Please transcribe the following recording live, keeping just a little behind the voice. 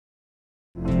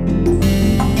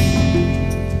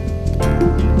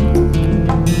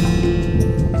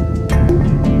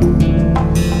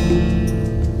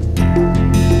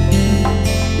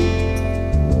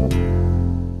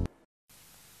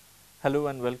Hello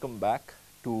and welcome back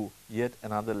to yet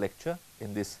another lecture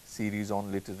in this series on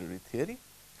literary theory.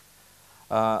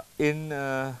 In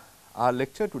our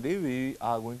lecture today, we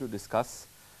are going to discuss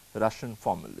Russian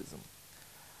formalism.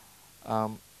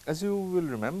 As you will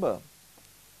remember,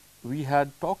 we had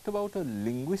talked about a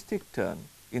linguistic turn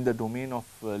in the domain of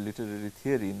literary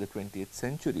theory in the 20th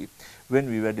century when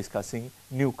we were discussing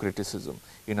new criticism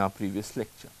in our previous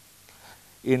lecture.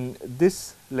 In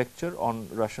this lecture on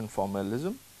Russian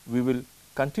formalism, we will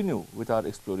continue with our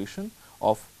exploration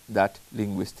of that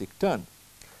linguistic turn.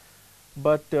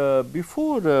 But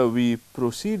before we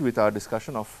proceed with our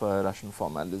discussion of Russian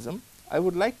formalism, I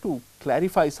would like to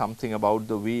clarify something about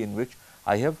the way in which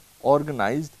I have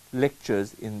organized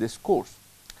lectures in this course.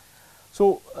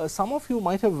 So, some of you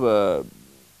might have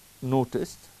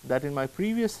noticed that in my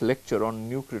previous lecture on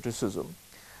new criticism,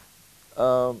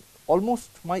 almost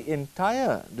my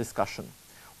entire discussion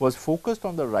was focused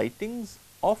on the writings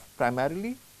of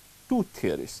primarily two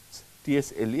theorists,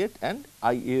 T.S. Eliot and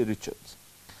I.A. Richards.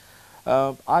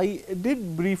 I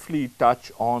did briefly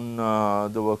touch on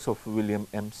the works of William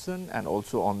Empson and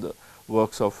also on the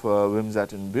works of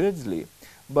Wimsatt and Beardsley,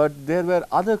 but there were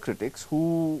other critics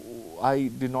who I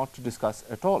did not discuss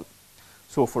at all.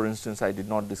 So, for instance, I did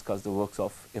not discuss the works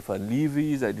of F.R.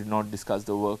 Leavis, I did not discuss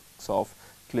the works of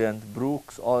Cleanth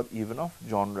Brooks or even of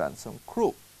John Ransom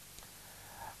Crowe.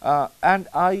 And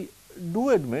I do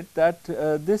admit that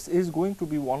this is going to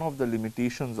be one of the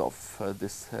limitations of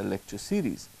this lecture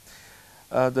series.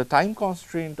 The time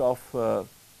constraint of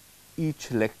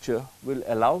each lecture will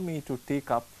allow me to take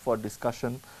up for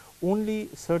discussion only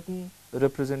certain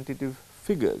representative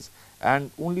figures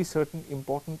and only certain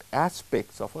important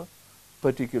aspects of a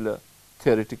particular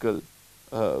theoretical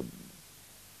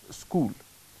school.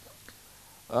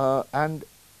 And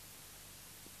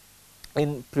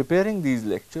in preparing these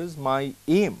lectures, my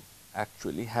aim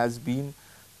actually has been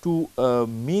to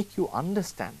make you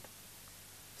understand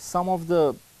some of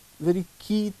the very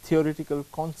key theoretical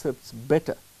concepts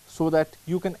better, so that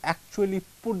you can actually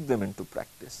put them into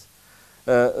practice,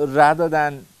 rather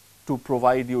than to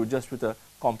provide you just with a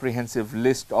comprehensive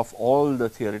list of all the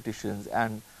theoreticians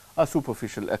and a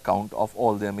superficial account of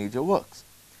all their major works.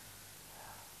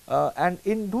 And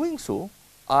in doing so,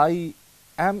 I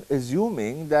am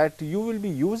assuming that you will be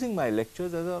using my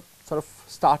lectures as a sort of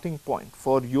starting point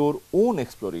for your own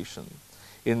exploration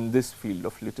in this field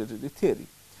of literary theory.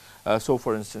 So,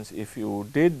 for instance, if you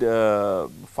did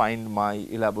find my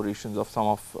elaborations of some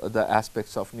of the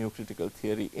aspects of new critical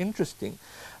theory interesting,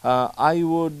 I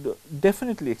would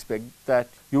definitely expect that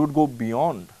you would go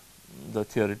beyond the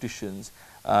theoreticians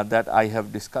that I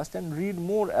have discussed and read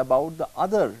more about the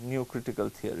other new critical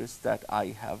theorists that I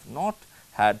have not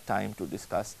had time to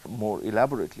discuss more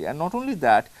elaborately. And not only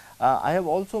that, I have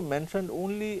also mentioned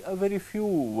only a very few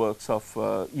works of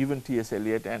even T.S.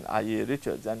 Eliot and I.A.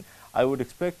 Richards, and I would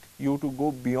expect you to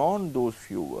go beyond those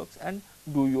few works and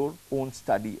do your own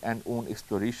study and own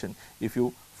exploration if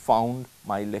you found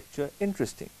my lecture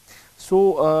interesting.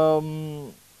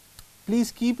 So,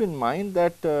 please keep in mind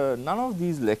that none of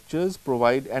these lectures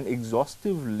provide an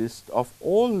exhaustive list of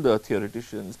all the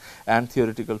theoreticians and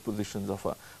theoretical positions of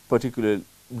a particular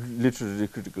literary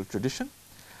critical tradition.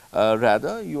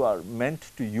 Rather, you are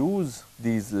meant to use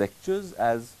these lectures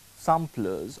as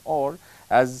samplers or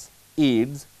as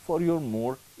aids for your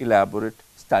more elaborate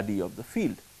study of the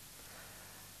field.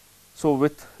 So,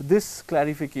 with this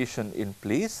clarification in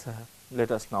place,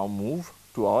 let us now move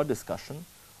to our discussion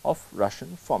of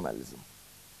Russian formalism.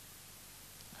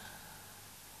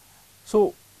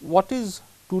 So, what is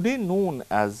today known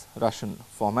as Russian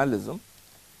formalism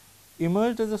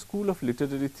emerged as a school of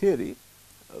literary theory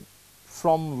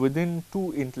from within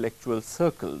two intellectual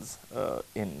circles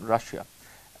in Russia.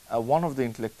 One of the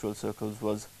intellectual circles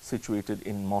was situated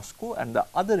in Moscow and the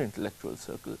other intellectual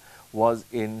circle was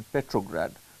in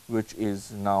Petrograd, which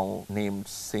is now named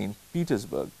St.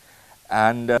 Petersburg.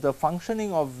 And the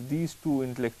functioning of these two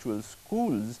intellectual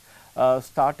schools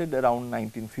started around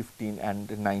 1915 and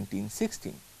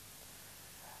 1916.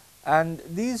 And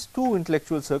these two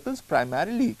intellectual circles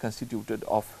primarily constituted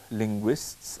of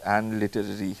linguists and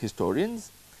literary historians,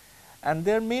 and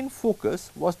their main focus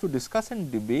was to discuss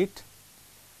and debate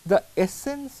the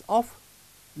essence of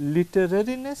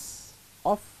literariness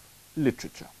of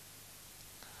literature.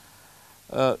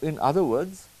 In other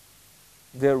words,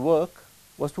 their work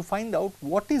was to find out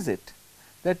what is it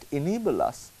that enable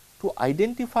us to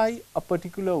identify a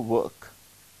particular work,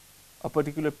 a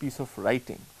particular piece of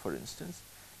writing, for instance,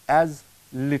 as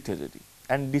literary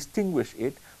and distinguish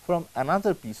it from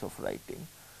another piece of writing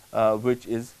which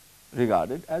is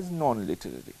regarded as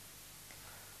non-literary.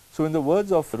 So, in the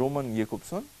words of Roman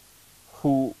Jakobson,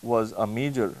 who was a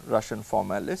major Russian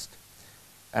formalist,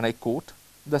 and I quote,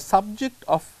 "The subject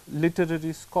of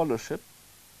literary scholarship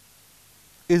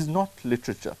is not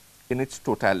literature in its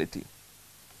totality,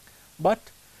 but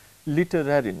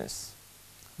literariness,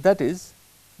 that is,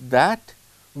 that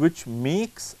which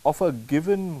makes of a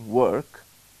given work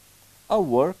a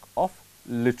work of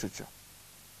literature."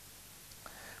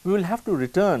 We will have to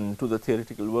return to the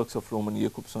theoretical works of Roman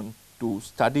Jakobson to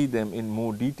study them in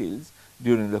more details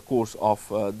during the course of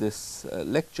this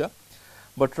lecture,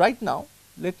 but right now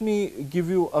let me give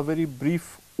you a very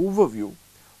brief overview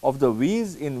of the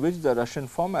ways in which the Russian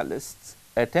formalists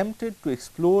attempted to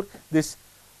explore this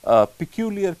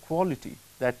peculiar quality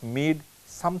that made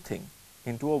something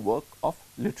into a work of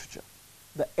literature,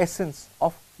 the essence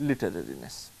of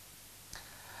literariness.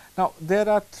 Now, there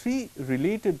are three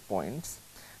related points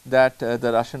that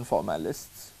the Russian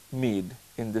formalists made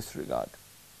in this regard.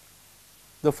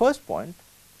 The first point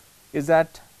is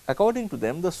that according to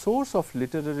them, the source of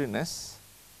literariness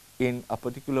in a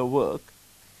particular work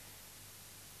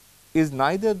is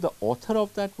neither the author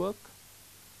of that work,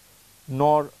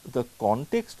 nor the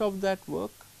context of that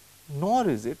work, nor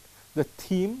is it the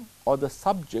theme or the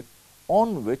subject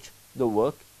on which the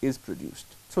work is produced.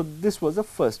 So, this was the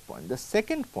first point. The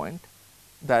second point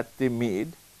that they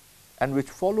made, and which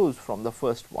follows from the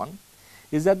first one,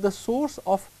 is that the source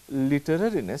of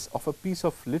literariness of a piece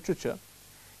of literature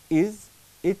is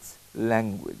its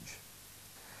language.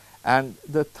 And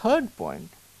the third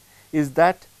point is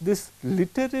that this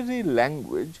literary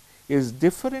language is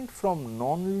different from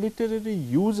non-literary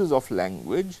uses of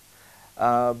language,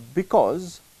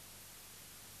 because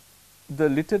the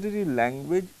literary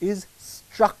language is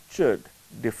structured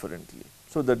differently.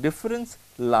 So, the difference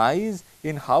lies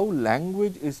in how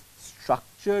language is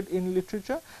structured in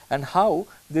literature and how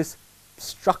this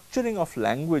structuring of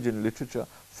language in literature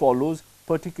follows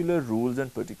particular rules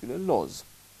and particular laws.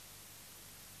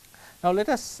 Now, let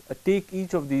us take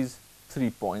each of these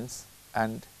 3 points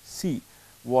and see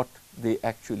what they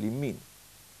actually mean.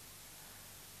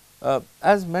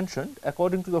 As mentioned,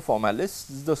 according to the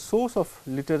formalists, the source of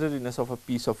literariness of a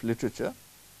piece of literature,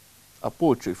 a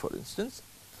poetry for instance,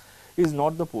 is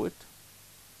not the poet,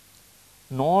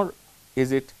 nor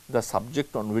is it the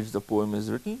subject on which the poem is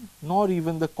written, nor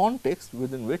even the context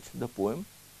within which the poem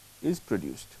is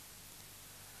produced.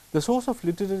 The source of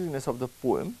literariness of the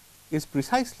poem is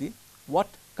precisely what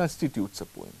constitutes a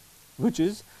poem, which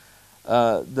is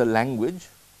the language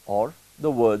or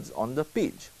the words on the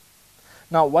page.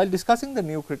 Now, while discussing the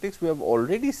Neocritics, we have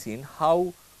already seen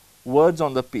how words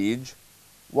on the page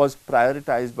was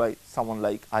prioritized by someone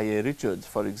like I.A. Richards,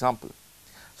 for example.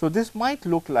 So, this might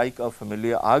look like a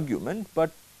familiar argument,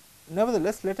 but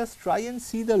nevertheless, let us try and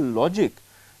see the logic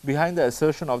behind the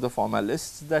assertion of the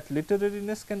formalists that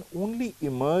literariness can only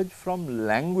emerge from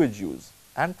language use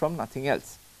and from nothing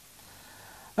else.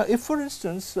 Now, if for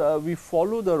instance, we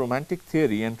follow the romantic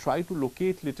theory and try to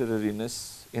locate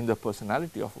literariness in the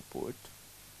personality of a poet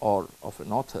or of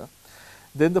an author,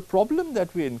 then the problem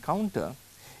that we encounter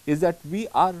is that we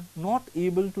are not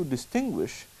able to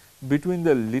distinguish between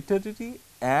the literary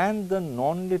and the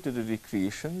non-literary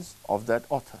creations of that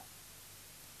author.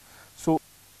 So,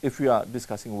 if we are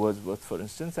discussing Wordsworth for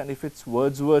instance, and if it is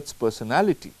Wordsworth's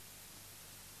personality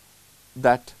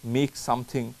that makes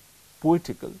something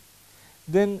poetical,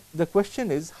 then the question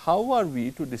is, how are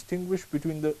we to distinguish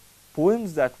between the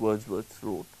poems that Wordsworth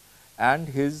wrote and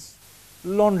his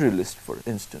laundry list for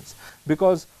instance,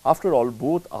 because after all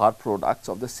both are products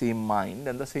of the same mind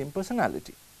and the same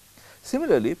personality.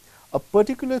 Similarly, a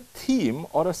particular theme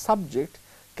or a subject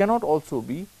cannot also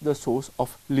be the source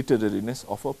of literariness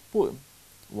of a poem.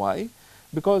 Why?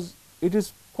 Because it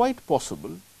is quite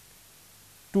possible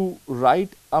to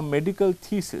write a medical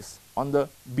thesis on the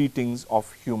beatings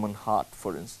of human heart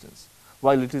for instance,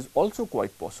 while it is also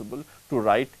quite possible to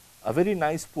write a very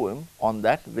nice poem on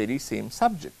that very same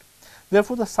subject.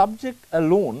 Therefore, the subject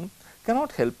alone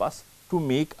cannot help us to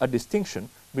make a distinction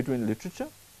between literature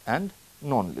and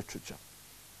non-literature.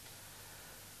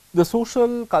 The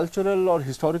social, cultural or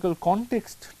historical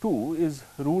context too is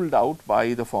ruled out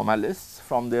by the formalists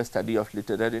from their study of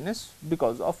literariness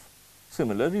because of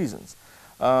similar reasons.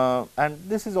 And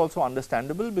this is also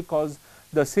understandable because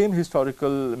the same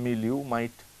historical milieu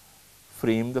might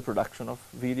frame the production of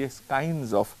various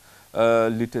kinds of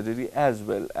literary as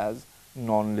well as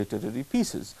non-literary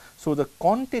pieces. So, the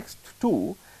context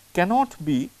too cannot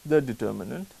be the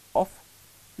determinant of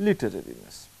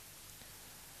literariness.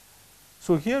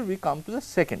 So, here we come to the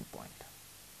second point.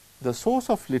 The source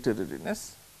of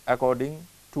literariness according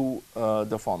to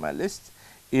the formalists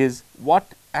is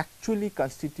what actually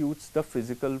constitutes the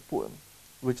physical poem,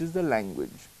 which is the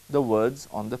language, the words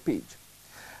on the page.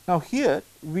 Now, here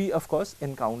we of course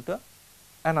encounter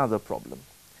another problem,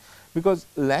 because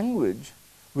language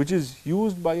which is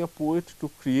used by a poet to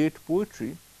create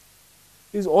poetry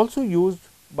is also used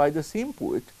by the same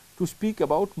poet to speak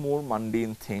about more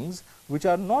mundane things which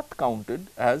are not counted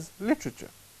as literature.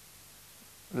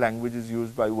 Language is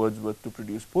used by Wordsworth to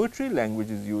produce poetry,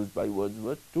 language is used by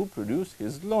Wordsworth to produce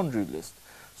his laundry list.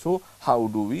 So, how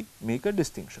do we make a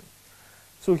distinction?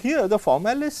 So, here the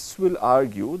formalists will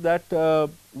argue that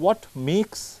what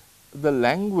makes the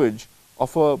language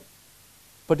of a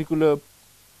particular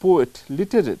poet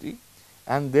literary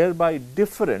and thereby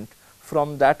different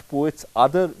from that poet's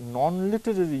other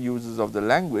non-literary uses of the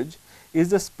language is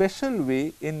the special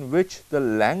way in which the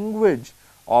language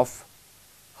of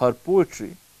her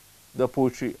poetry, the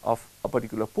poetry of a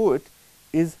particular poet,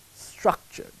 is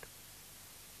structured.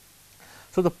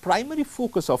 So, the primary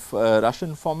focus of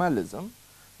Russian formalism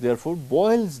therefore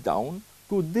boils down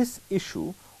to this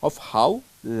issue of how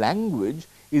language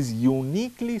is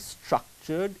uniquely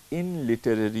structured in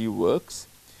literary works,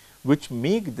 which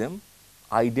make them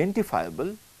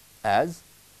identifiable as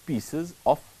pieces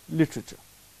of literature.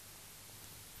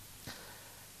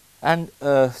 And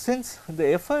since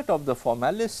the effort of the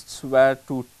formalists were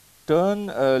to turn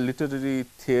literary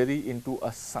theory into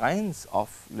a science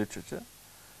of literature,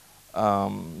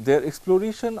 their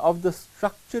exploration of the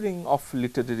structuring of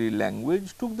literary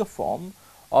language took the form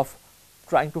of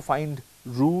trying to find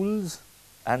rules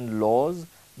and laws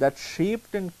that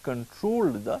shaped and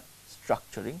controlled the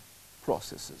structuring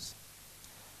processes.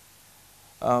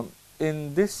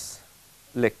 In this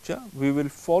lecture, we will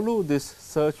follow this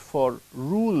search for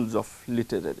rules of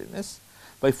literariness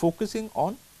by focusing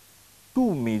on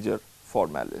two major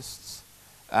formalists,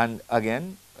 and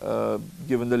again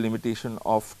given the limitation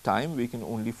of time, we can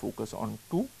only focus on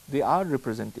two. They are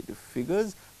representative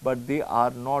figures, but they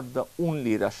are not the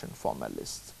only Russian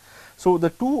formalists. So, the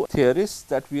two theorists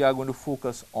that we are going to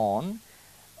focus on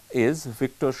is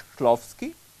Viktor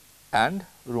Shklovsky and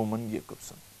Roman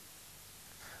Jakobson.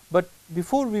 But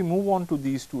before we move on to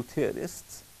these two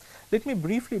theorists, let me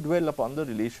briefly dwell upon the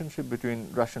relationship between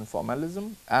Russian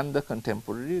formalism and the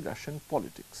contemporary Russian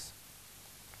politics.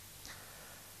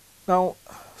 Now,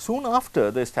 soon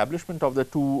after the establishment of the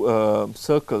two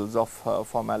circles of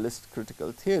formalist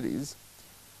critical theories,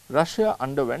 Russia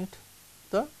underwent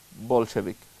the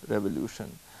Bolshevik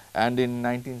Revolution, and in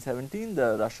 1917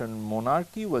 the Russian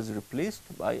monarchy was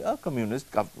replaced by a communist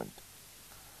government.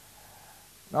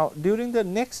 Now, during the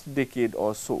next decade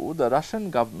or so, the Russian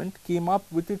government came up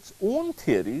with its own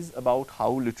theories about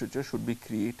how literature should be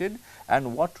created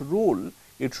and what role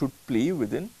it should play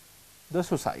within the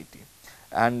society.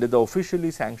 And the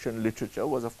officially sanctioned literature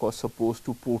was of course supposed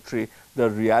to portray the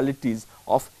realities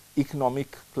of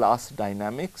economic class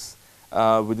dynamics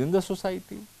within the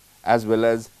society, as well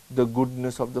as the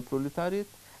goodness of the proletariat,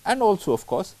 and also of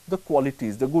course the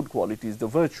qualities, the good qualities, the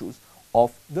virtues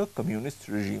of the communist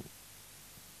regime.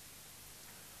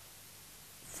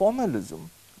 Formalism,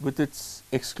 with its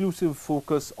exclusive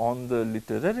focus on the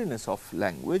literariness of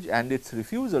language and its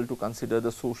refusal to consider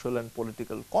the social and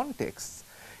political contexts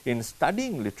in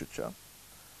studying literature,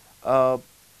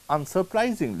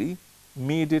 unsurprisingly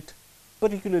made it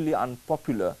particularly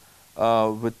unpopular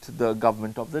with the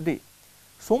government of the day.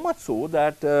 So much so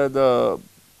that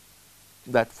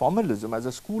that formalism as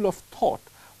a school of thought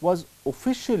was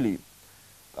officially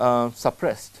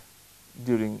suppressed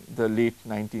during the late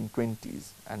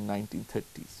 1920s and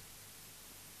 1930s.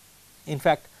 In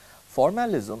fact,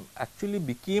 formalism actually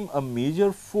became a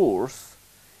major force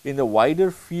in the wider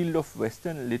field of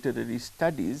Western literary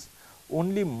studies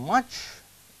only much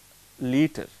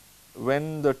later,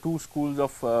 when the two schools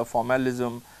of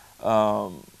formalism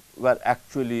were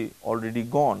actually already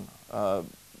gone.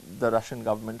 The Russian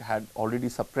government had already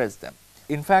suppressed them.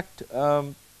 In fact,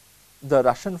 the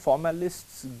Russian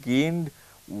formalists gained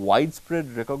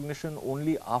widespread recognition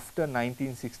only after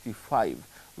 1965,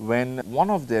 when one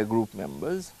of their group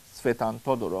members, Svetan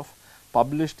Todorov,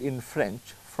 published in French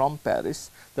from Paris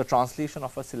the translation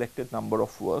of a selected number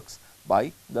of works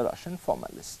by the Russian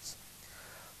formalists.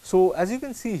 So, as you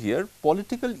can see here,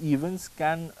 political events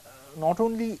can not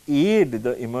only aid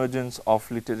the emergence of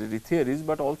literary theories,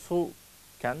 but also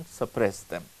can suppress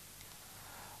them.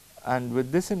 And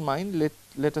with this in mind,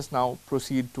 let us now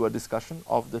proceed to a discussion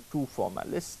of the two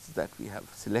formalists that we have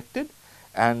selected,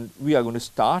 and we are going to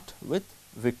start with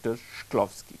Viktor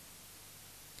Shklovsky.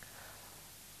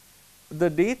 The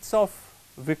dates of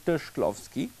Viktor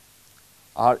Shklovsky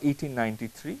are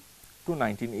 1893 to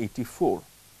 1984,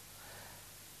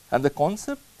 and the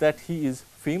concept that he is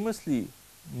famously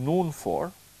known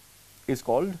for is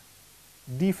called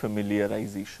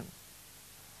defamiliarization.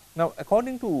 Now,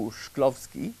 according to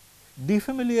Shklovsky,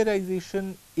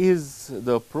 defamiliarization is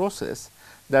the process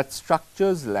that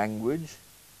structures language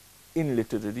in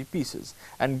literary pieces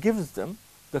and gives them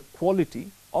the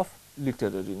quality of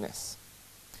literariness.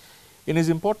 In his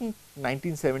important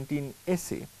 1917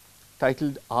 essay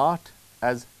titled Art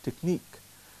as Technique,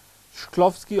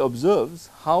 Shklovsky observes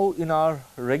how in our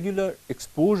regular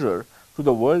exposure to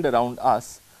the world around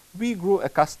us, we grow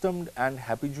accustomed and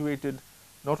habituated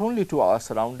not only to our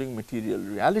surrounding material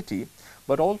reality,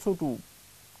 but also to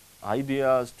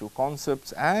ideas, to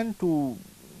concepts and to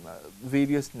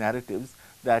various narratives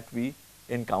that we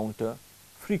encounter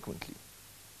frequently.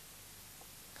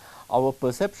 Our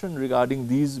perception regarding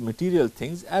these material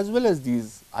things as well as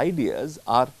these ideas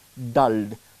are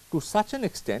dulled to such an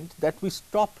extent that we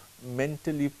stop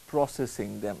mentally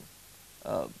processing them,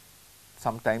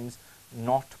 sometimes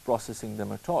not processing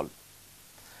them at all.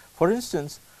 For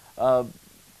instance,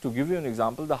 to give you an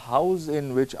example, the house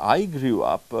in which I grew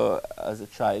up as a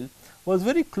child was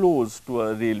very close to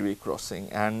a railway crossing,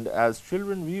 and as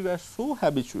children we were so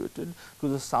habituated to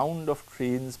the sound of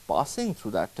trains passing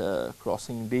through that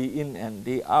crossing day in and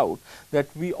day out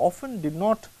that we often did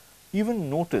not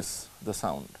even notice the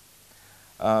sound.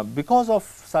 Because of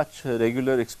such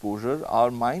regular exposure, our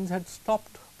minds had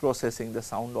stopped processing the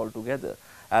sound altogether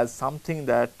as something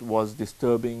that was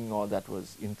disturbing or that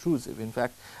was intrusive. In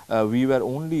fact, we were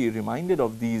only reminded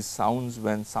of these sounds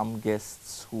when some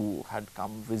guests who had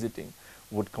come visiting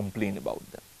would complain about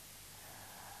them.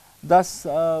 Thus,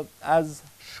 as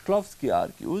Shklovsky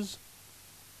argues,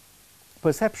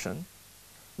 perception,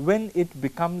 when it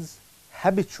becomes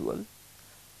habitual,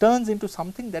 turns into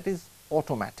something that is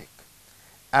automatic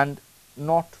and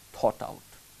not thought out.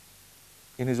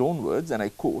 In his own words, and I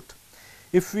quote,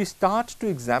 "If we start to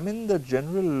examine the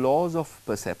general laws of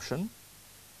perception,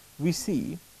 we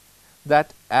see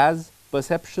that as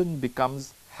perception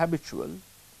becomes habitual,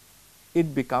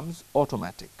 it becomes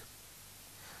automatic.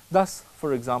 Thus,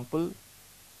 for example,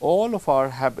 all of our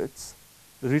habits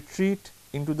retreat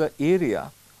into the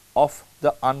area of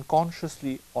the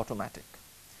unconsciously automatic.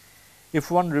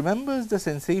 If one remembers the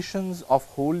sensations of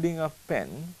holding a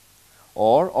pen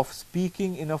or of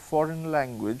speaking in a foreign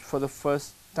language for the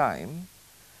first time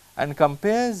and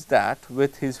compares that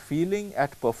with his feeling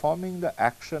at performing the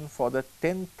action for the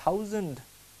 10,000th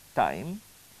time,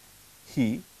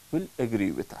 he will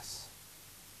agree with us."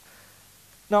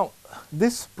 Now,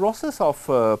 this process of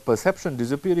perception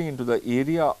disappearing into the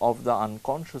area of the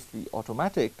unconsciously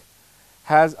automatic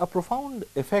has a profound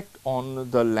effect on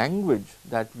the language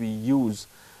that we use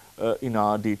in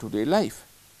our day-to-day life.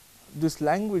 This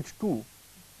language too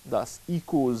thus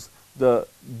echoes the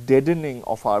deadening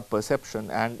of our perception,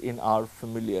 and in our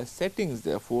familiar settings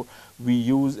therefore, we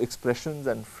use expressions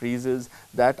and phrases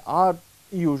that are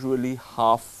usually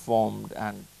half formed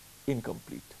and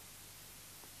incomplete.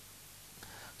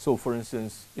 So, for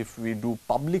instance, if we do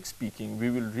public speaking, we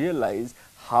will realize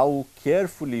how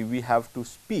carefully we have to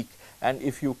speak, and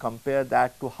if you compare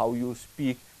that to how you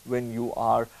speak when you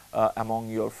are among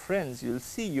your friends, you will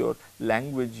see your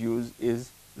language use is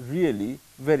really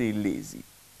very lazy.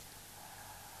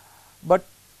 But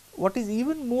what is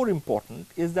even more important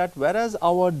is that whereas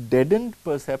our deadened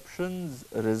perceptions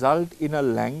result in a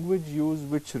language use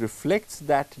which reflects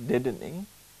that deadening,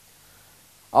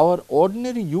 our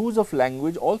ordinary use of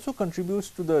language also contributes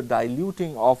to the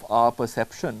diluting of our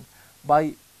perception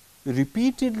by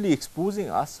repeatedly exposing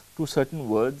us to certain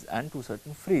words and to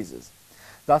certain phrases.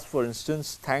 Thus, for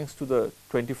instance, thanks to the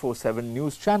 24/7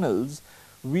 news channels,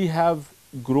 we have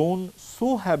grown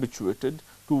so habituated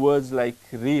to words like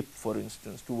rape, for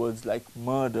instance, to words like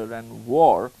murder and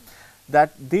war,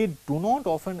 that they do not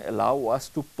often allow us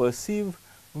to perceive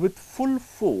with full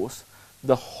force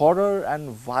the horror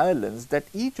and violence that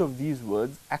each of these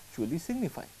words actually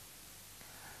signify.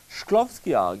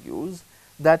 Shklovsky argues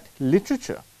that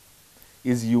literature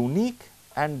is unique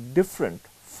and different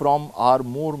from our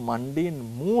more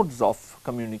mundane modes of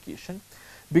communication,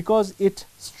 because it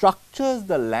structures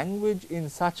the language in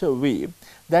such a way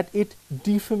that it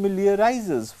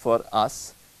defamiliarizes for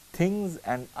us things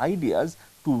and ideas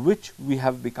to which we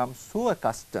have become so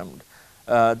accustomed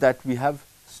that we have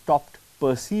stopped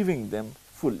perceiving them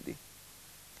fully.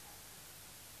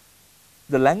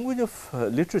 The language of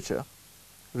literature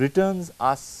returns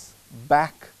us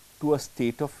back to a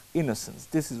state of innocence.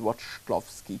 This is what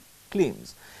Shklovsky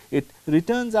claims. It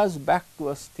returns us back to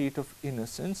a state of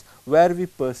innocence where we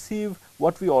perceive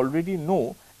what we already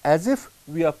know as if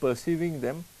we are perceiving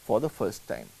them for the first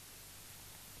time.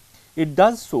 It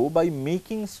does so by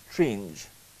making strange,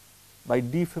 by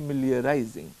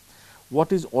defamiliarizing,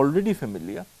 what is already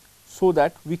familiar, so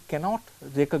that we cannot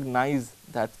recognize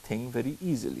that thing very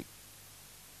easily.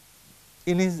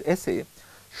 In his essay,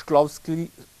 Shklovsky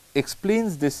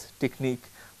explains this technique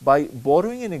by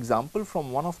borrowing an example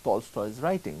from one of Tolstoy's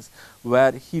writings,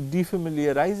 where he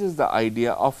defamiliarizes the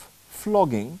idea of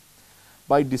flogging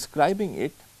by describing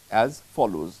it as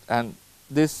follows, and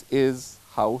this is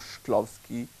how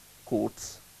Shklovsky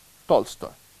quotes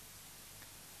Tolstoy: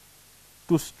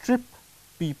 "To strip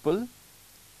people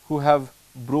who have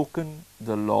broken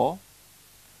the law,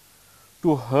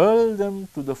 to hurl them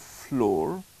to the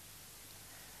floor,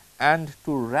 and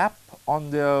to rap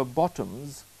on their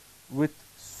bottoms with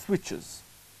switches."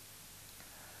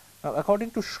 Now,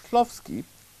 according to Shklovsky,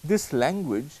 this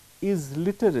language is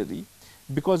literary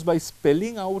because by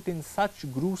spelling out in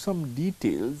such gruesome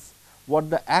details what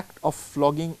the act of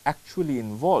flogging actually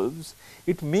involves,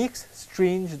 it makes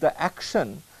strange the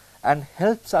action and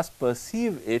helps us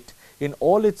perceive it in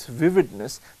all its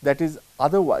vividness that is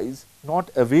otherwise not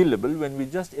available when we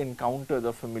just encounter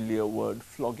the familiar word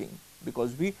flogging,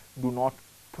 because we do not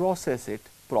process it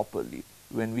properly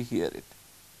when we hear it.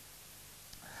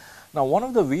 Now, one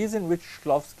of the ways in which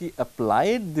Shklovsky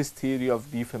applied this theory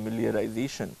of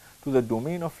defamiliarization to the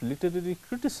domain of literary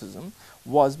criticism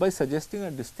was by suggesting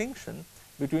a distinction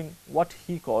between what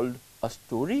he called a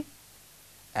story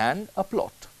and a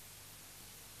plot.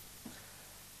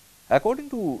 According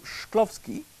to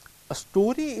Shklovsky, a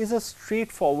story is a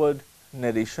straightforward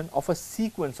narration of a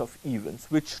sequence of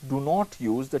events which do not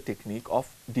use the technique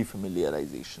of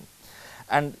defamiliarization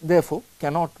and therefore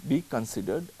cannot be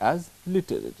considered as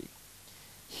literary.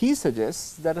 He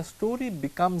suggests that a story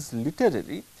becomes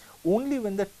literary only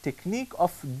when the technique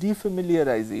of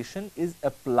defamiliarization is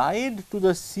applied to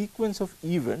the sequence of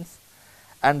events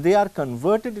and they are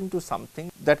converted into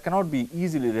something that cannot be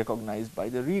easily recognized by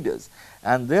the readers,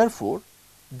 and therefore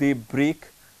they break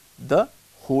the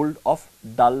hold of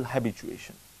dull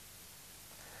habituation.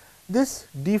 This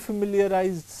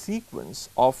defamiliarized sequence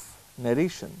of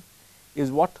narration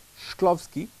is what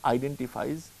Shklovsky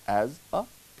identifies as a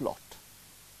plot.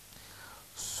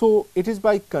 So, it is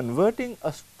by converting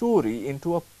a story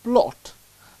into a plot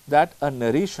that a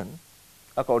narration,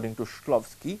 according to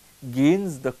Shklovsky,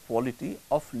 gains the quality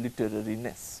of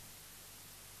literariness.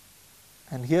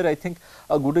 And here I think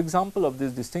a good example of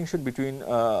this distinction between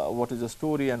what is a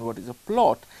story and what is a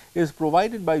plot is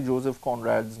provided by Joseph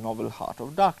Conrad's novel Heart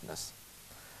of Darkness.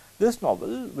 This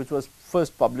novel, which was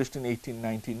first published in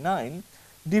 1899,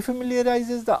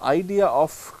 defamiliarizes the idea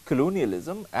of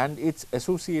colonialism and its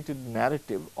associated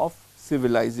narrative of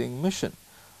civilizing mission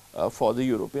for the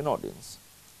European audience.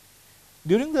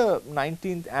 During the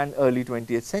 19th and early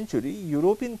 20th century,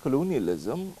 European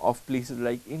colonialism of places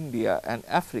like India and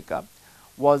Africa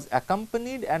was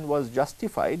accompanied and was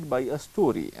justified by a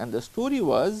story, and the story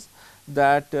was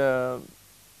that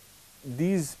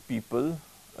these people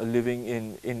living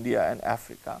in India and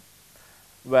Africa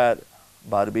were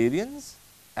barbarians,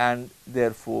 and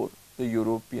therefore the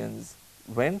Europeans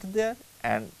went there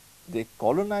and they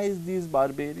colonized these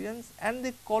barbarians and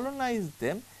they colonized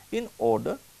them in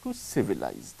order to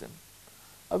civilize them.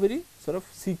 A very sort of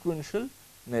sequential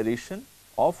narration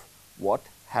of what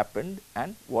happened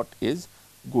and what is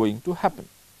going to happen.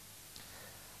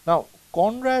 Now,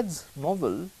 Conrad's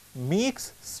novel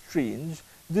makes strange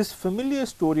this familiar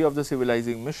story of the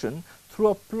civilizing mission through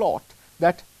a plot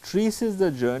that traces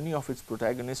the journey of its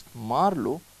protagonist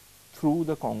Marlowe through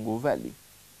the Congo Valley.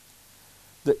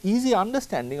 The easy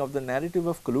understanding of the narrative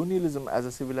of colonialism as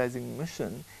a civilizing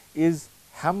mission is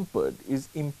hampered, is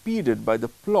impeded by the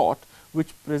plot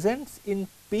which presents in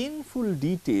painful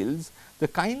details the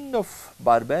kind of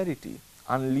barbarity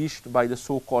unleashed by the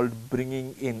so-called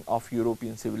bringing in of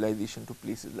European civilization to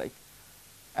places like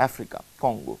Africa,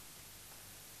 Congo.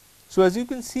 So, as you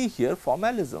can see here,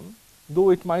 formalism, though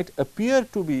it might appear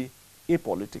to be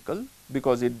apolitical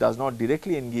because it does not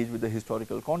directly engage with the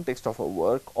historical context of a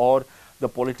work or the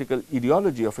political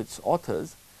ideology of its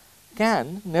authors,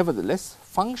 can nevertheless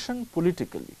function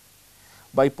politically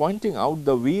by pointing out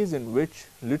the ways in which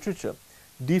literature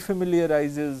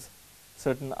defamiliarizes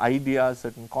certain ideas,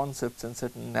 certain concepts and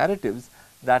certain narratives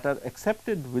that are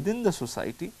accepted within the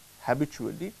society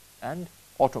habitually and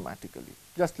automatically,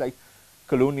 just like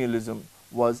colonialism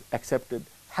was accepted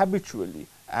habitually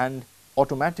and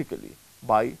automatically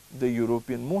by the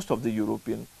European, most of the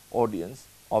European audience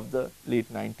of the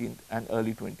late 19th and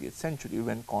early 20th century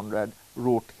when Conrad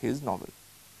wrote his novel.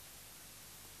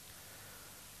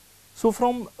 So,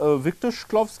 from Victor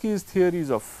Shklovsky's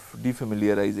theories of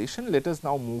defamiliarization, let us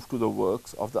now move to the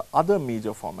works of the other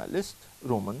major formalist,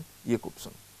 Roman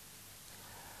Jakobson.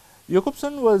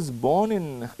 Jakobson was born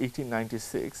in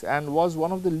 1896 and was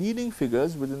one of the leading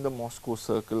figures within the Moscow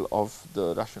circle of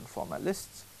the Russian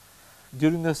formalists.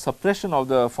 During the suppression of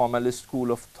the formalist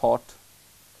school of thought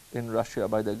in Russia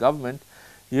by the government,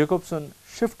 Jakobson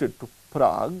shifted to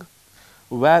Prague,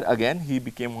 where again he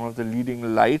became one of the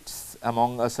leading lights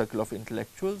among a circle of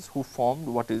intellectuals who formed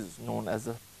what is known as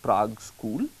the Prague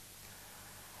School.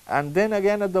 And then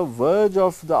again at the verge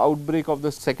of the outbreak of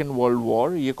the Second World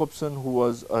War, Jakobson, who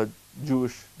was a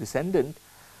Jewish descendant,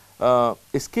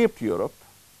 escaped Europe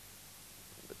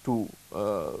to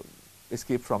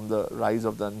escape from the rise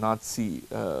of the Nazi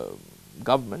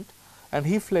government, and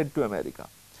he fled to America,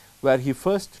 where he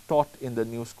first taught in the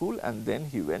New School and then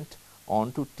he went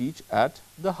on to teach at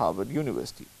the Harvard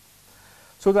University.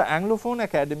 So, the Anglophone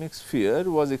academic sphere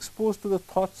was exposed to the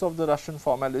thoughts of the Russian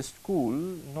formalist school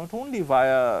not only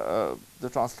via the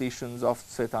translations of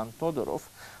Tsvetan Todorov,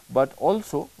 but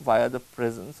also via the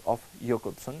presence of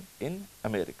Jakobson in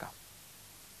America.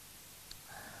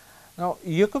 Now,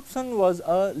 Jakobson was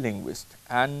a linguist,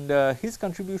 and his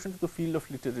contribution to the field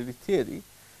of literary theory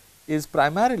is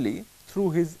primarily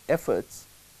through his efforts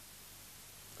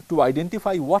to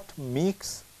identify what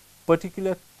makes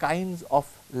particular kinds of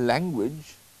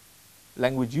language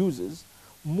uses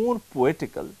more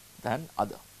poetical than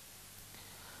other.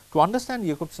 To understand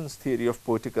Jakobson's theory of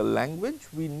poetical language,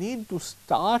 we need to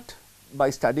start by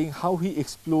studying how he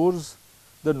explores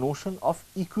the notion of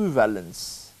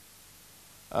equivalence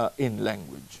in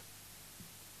language.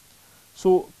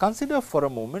 So, consider for a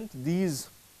moment these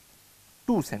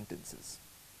two sentences.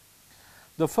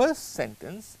 The first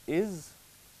sentence is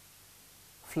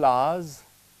flowers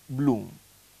bloom,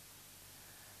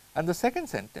 and the second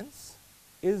sentence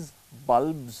is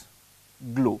bulbs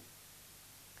glow.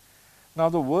 Now,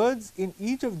 the words in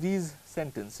each of these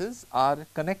sentences are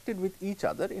connected with each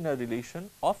other in a relation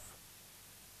of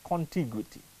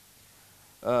contiguity.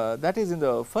 That is, in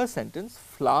the first sentence,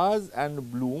 flowers and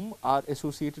bloom are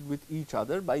associated with each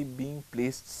other by being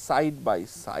placed side by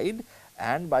side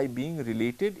and by being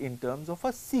related in terms of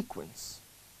a sequence.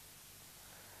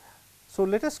 So,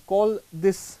 let us call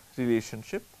this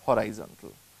relationship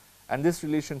horizontal, and this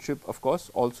relationship of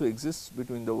course also exists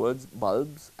between the words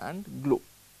bulbs and glow.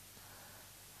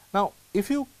 Now, if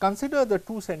you consider the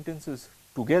two sentences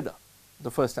together,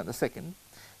 the first and the second,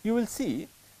 you will see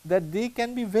that they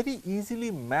can be very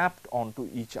easily mapped onto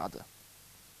each other,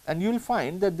 and you will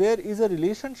find that there is a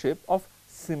relationship of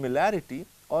similarity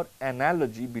or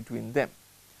analogy between them.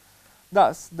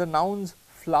 Thus, the nouns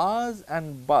flowers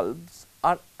and bulbs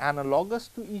are analogous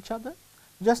to each other,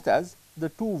 just as the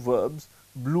two verbs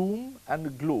bloom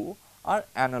and glow are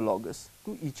analogous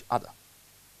to each other.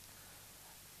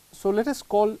 So, let us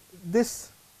call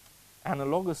this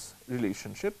analogous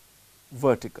relationship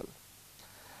vertical.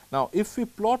 Now, if we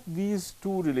plot these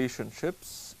two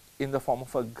relationships in the form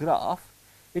of a graph,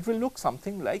 it will look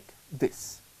something like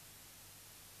this.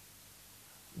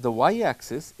 The y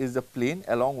axis is the plane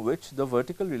along which the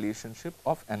vertical relationship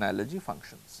of analogy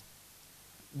functions.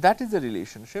 That is the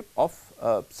relationship of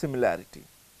similarity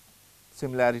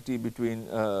between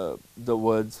the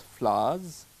words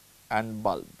flowers and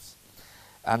bulbs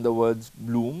and the words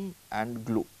bloom and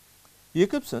glow.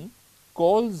 Jakobson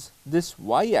calls this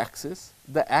y axis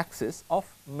the axis of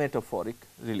metaphoric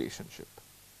relationship.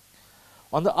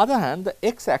 On the other hand, the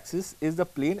x axis is the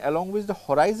plane along which the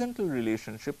horizontal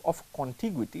relationship of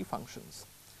contiguity functions.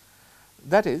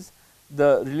 That is,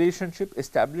 the relationship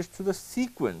established through the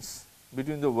sequence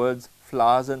between the words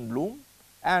flowers and bloom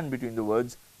and between the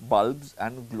words bulbs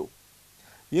and glow.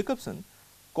 Jakobson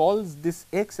calls this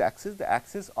x axis the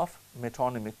axis of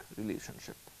metonymic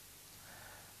relationship.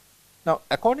 Now,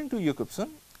 according to Jakobson,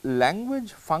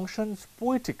 language functions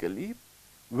poetically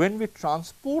when we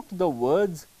transport the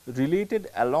words related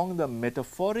along the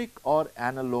metaphoric or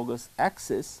analogous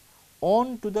axis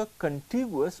onto the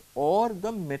contiguous or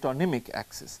the metonymic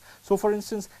axis. So, for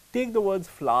instance, take the words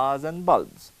flowers and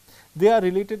bulbs. They are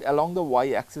related along the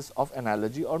y axis of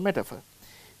analogy or metaphor.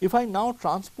 If I now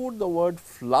transport the word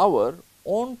flower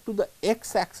onto the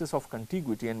x axis of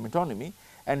contiguity and metonymy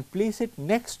and place it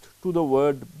next to the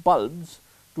word bulbs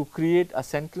to create a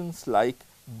sentence like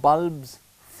bulbs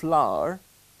flower,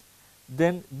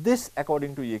 then this,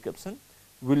 according to Jakobson,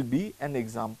 will be an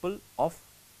example of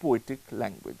poetic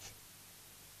language.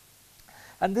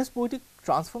 And this poetic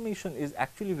transformation is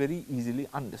actually very easily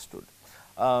understood.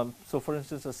 So, for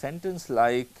instance, a sentence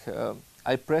like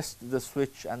I pressed the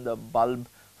switch and the bulb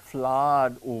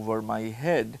flowered over my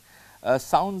head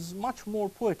sounds much more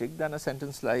poetic than a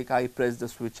sentence like I pressed the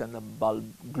switch and the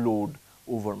bulb glowed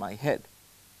over my head.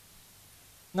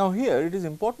 Now, here it is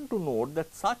important to note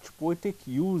that such poetic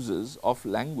uses of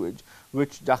language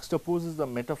which juxtaposes the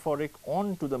metaphoric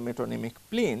onto the metonymic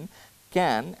plane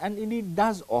can and indeed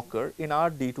does occur in our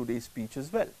day to day speech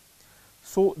as well.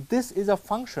 So, this is a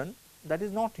function that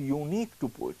is not unique to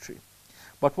poetry,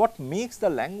 but what makes the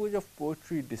language of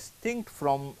poetry distinct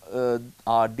from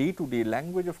our day to day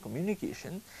language of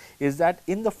communication is that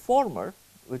in the former,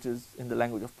 which is in the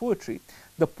language of poetry,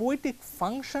 the poetic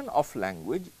function of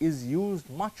language is used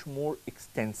much more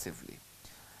extensively.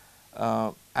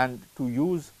 And to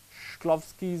use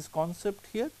Shklovsky's concept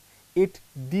here, it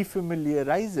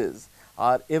defamiliarizes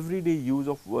our everyday use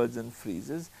of words and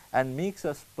phrases and makes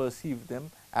us perceive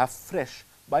them afresh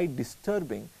by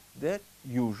disturbing their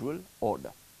usual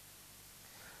order.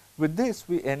 With this,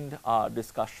 we end our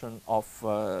discussion of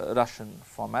Russian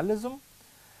formalism.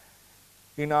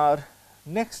 In our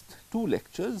next two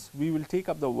lectures, we will take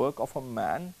up the work of a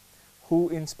man who,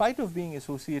 in spite of being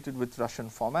associated with Russian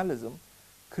formalism,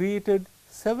 created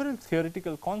several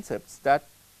theoretical concepts that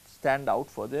stand out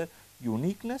for their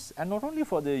uniqueness, and not only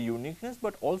for their uniqueness,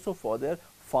 but also for their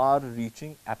far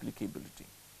reaching applicability.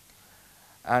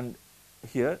 And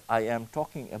here I am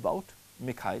talking about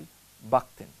Mikhail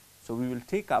Bakhtin. So, we will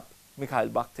take up Mikhail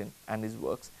Bakhtin and his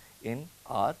works in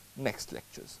our next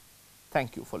lectures.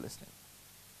 Thank you for listening.